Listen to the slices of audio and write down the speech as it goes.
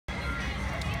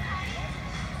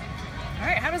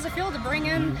How does it feel to bring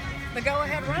in the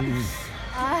go-ahead run?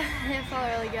 It felt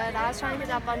really good. I was trying to get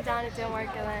that bunt down, it didn't work,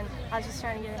 and then I was just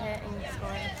trying to get a hit and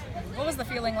score. What was the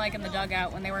feeling like in the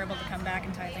dugout when they were able to come back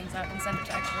and tie things up and send it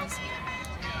to extras?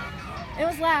 It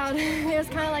was loud. It was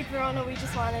kind of like Verona. We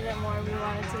just wanted it more. We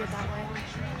wanted to get that way.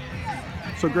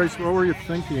 So Grace, what were you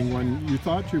thinking when you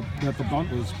thought that the bunt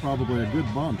was probably a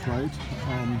good bunt, right?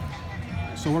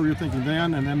 So what were you thinking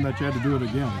then, and then that you had to do it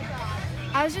again?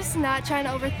 I was just not trying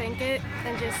to overthink it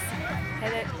and just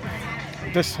hit it.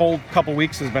 This whole couple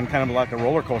weeks has been kind of like a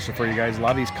roller coaster for you guys. A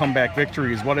lot of these comeback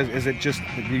victories. What is it? Just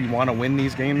that you want to win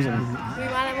these games? And we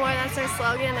want it more. That's our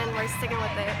slogan, and we're sticking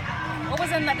with it. What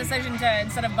was in that decision to,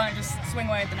 instead of bunt, just swing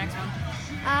away at the next one?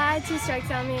 I had 2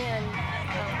 strikes on me, and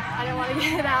I didn't want to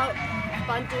get out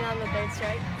bunting on the 3rd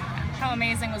strike. How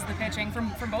amazing was the pitching for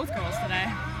both girls today?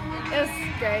 It was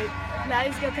great.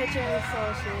 Maddie's good pitcher, and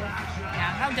so is she.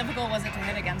 Yeah. How difficult was it to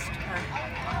hit against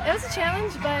her? It was a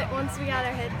challenge, but once we got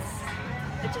our hits,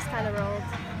 it just kind of rolled.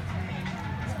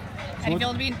 How do you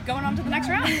feel to be going on to the next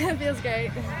round? It feels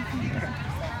great.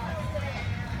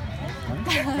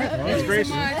 Thanks, Grace.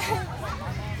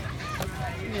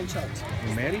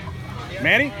 Maddie?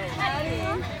 Maddie?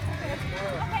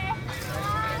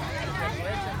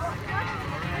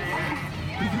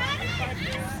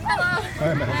 Hello.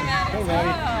 Hi, Maddie. Hey, Maddie.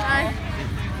 Hi.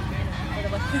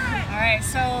 All right,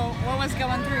 so what was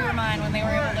going through your mind when they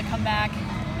were able to come back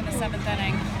in the 7th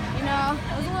inning? You know,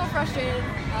 I was a little frustrated,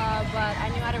 but I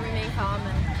knew how to remain calm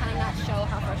and kind of not show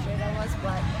how frustrated I was.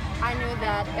 But I knew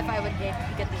that if I would get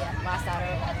the last out,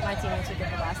 or my teammates would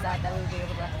get the last out, that we would be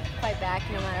able to fight back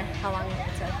no matter how long it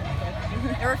took.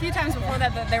 There were a few times before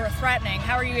that they were threatening.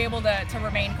 How are you able to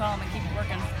remain calm and keep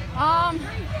working?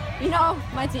 You know,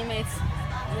 my teammates,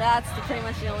 that's pretty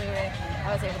much the only way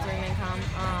I was able to remain calm.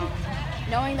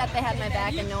 Knowing that they had my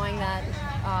back and knowing that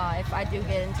if I do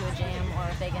get into a jam or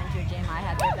if they get into a jam, I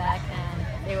had their back,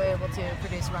 and they were able to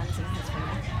produce runs and hits for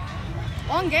me.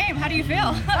 Long game. How do you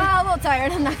feel? A little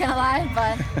tired, I'm not going to lie,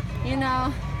 but, you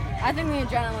know, I think the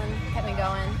adrenaline kept me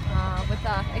going with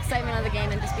the excitement of the game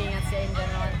and just being at state in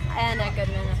general and at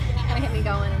Goodman. It kind of hit me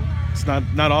going. It's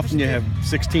not often you have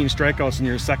 16 strikeouts in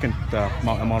your second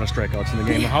amount of strikeouts in the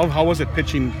game. How was it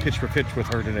pitch for pitch with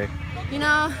her today? You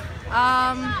know,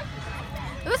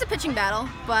 it was a pitching battle,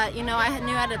 but you know, I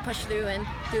knew I had to push through and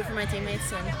do it for my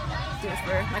teammates and do it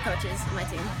for my coaches and my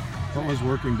team. What was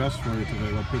working best for you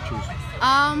today? What pitches?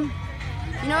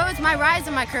 You know, it was my rise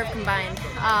and my curve combined.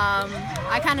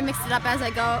 I kind of mixed it up as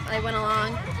I went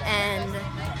along, and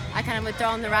I kind of would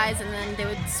throw them the rise, and then they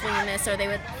would swing and miss, or they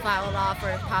would foul it off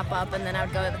or pop up, and then I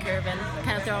would go to the curve and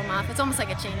kind of throw them off. It's almost like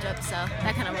a changeup, so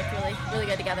that kind of worked really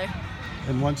good together.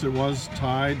 And once it was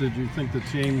tied, did you think the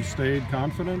team stayed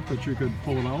confident that you could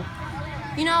pull it out?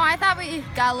 You know, I thought we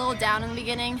got a little down in the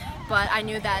beginning, but I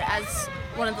knew that as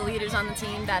one of the leaders on the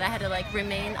team that I had to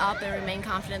remain up and remain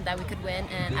confident that we could win,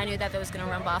 and I knew that was going to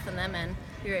rub off on them, and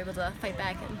we were able to fight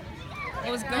back. And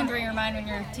what was going through your mind when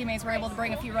your teammates were able to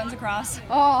bring a few runs across?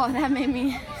 Oh, that made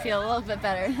me feel a little bit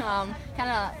better. Kind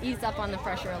of eased up on the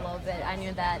pressure a little bit. I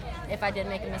knew that if I did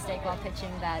make a mistake while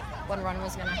pitching, that one run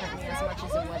was going to hurt me as much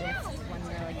as it would if when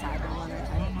we were tied on 1 or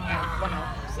tied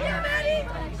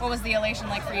 1-0. What was the elation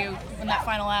like for you when that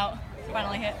final out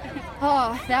finally hit?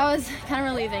 Oh, that was kind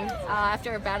of relieving.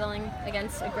 After battling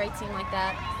against a great team like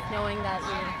that, knowing that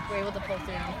we were able to pull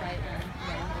through and fight, and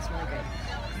it was really great.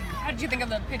 How did you think of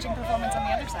the pitching performance on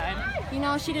the other side? You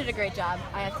know, she did a great job.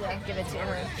 I have to give it to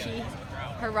her.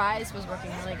 Her rise was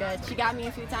working really good. She got me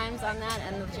a few times on that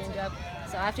and the changeup.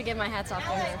 So I have to give my hats off to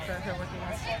her for her working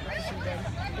what she did.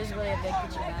 It was really a big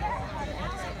pitching battle.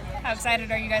 How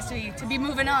excited are you guys to be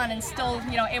moving on and still,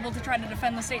 able to try to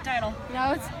defend the state title? You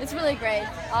know, it's really great.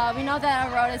 We know that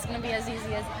our road is going to be as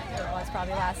easy as it was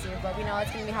probably last year, but we know it's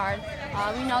going to be hard.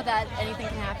 We know that anything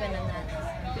can happen and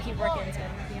that we keep working to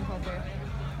be pulled through.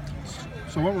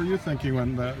 So what were you thinking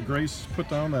when Grace put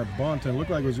down that bunt and it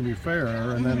looked like it was going to be fair,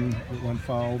 and then it went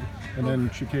fouled, and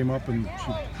then she came up and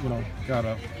she, got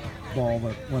a ball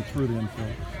that went through the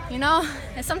infield? You know,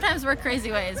 it sometimes works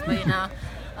crazy ways, but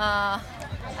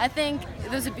I think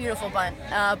it was a beautiful bunt.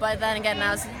 But then again,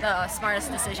 that was the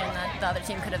smartest decision that the other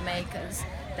team could have made, because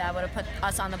that would have put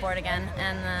us on the board again.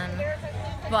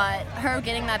 But her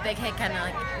getting that big hit kind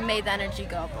of made the energy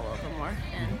go up a little bit more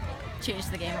and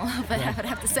changed the game a little bit, I would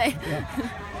have to say. Yeah.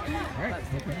 All right.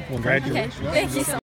 Okay. Well, Congratulations. Okay. Thank you so much.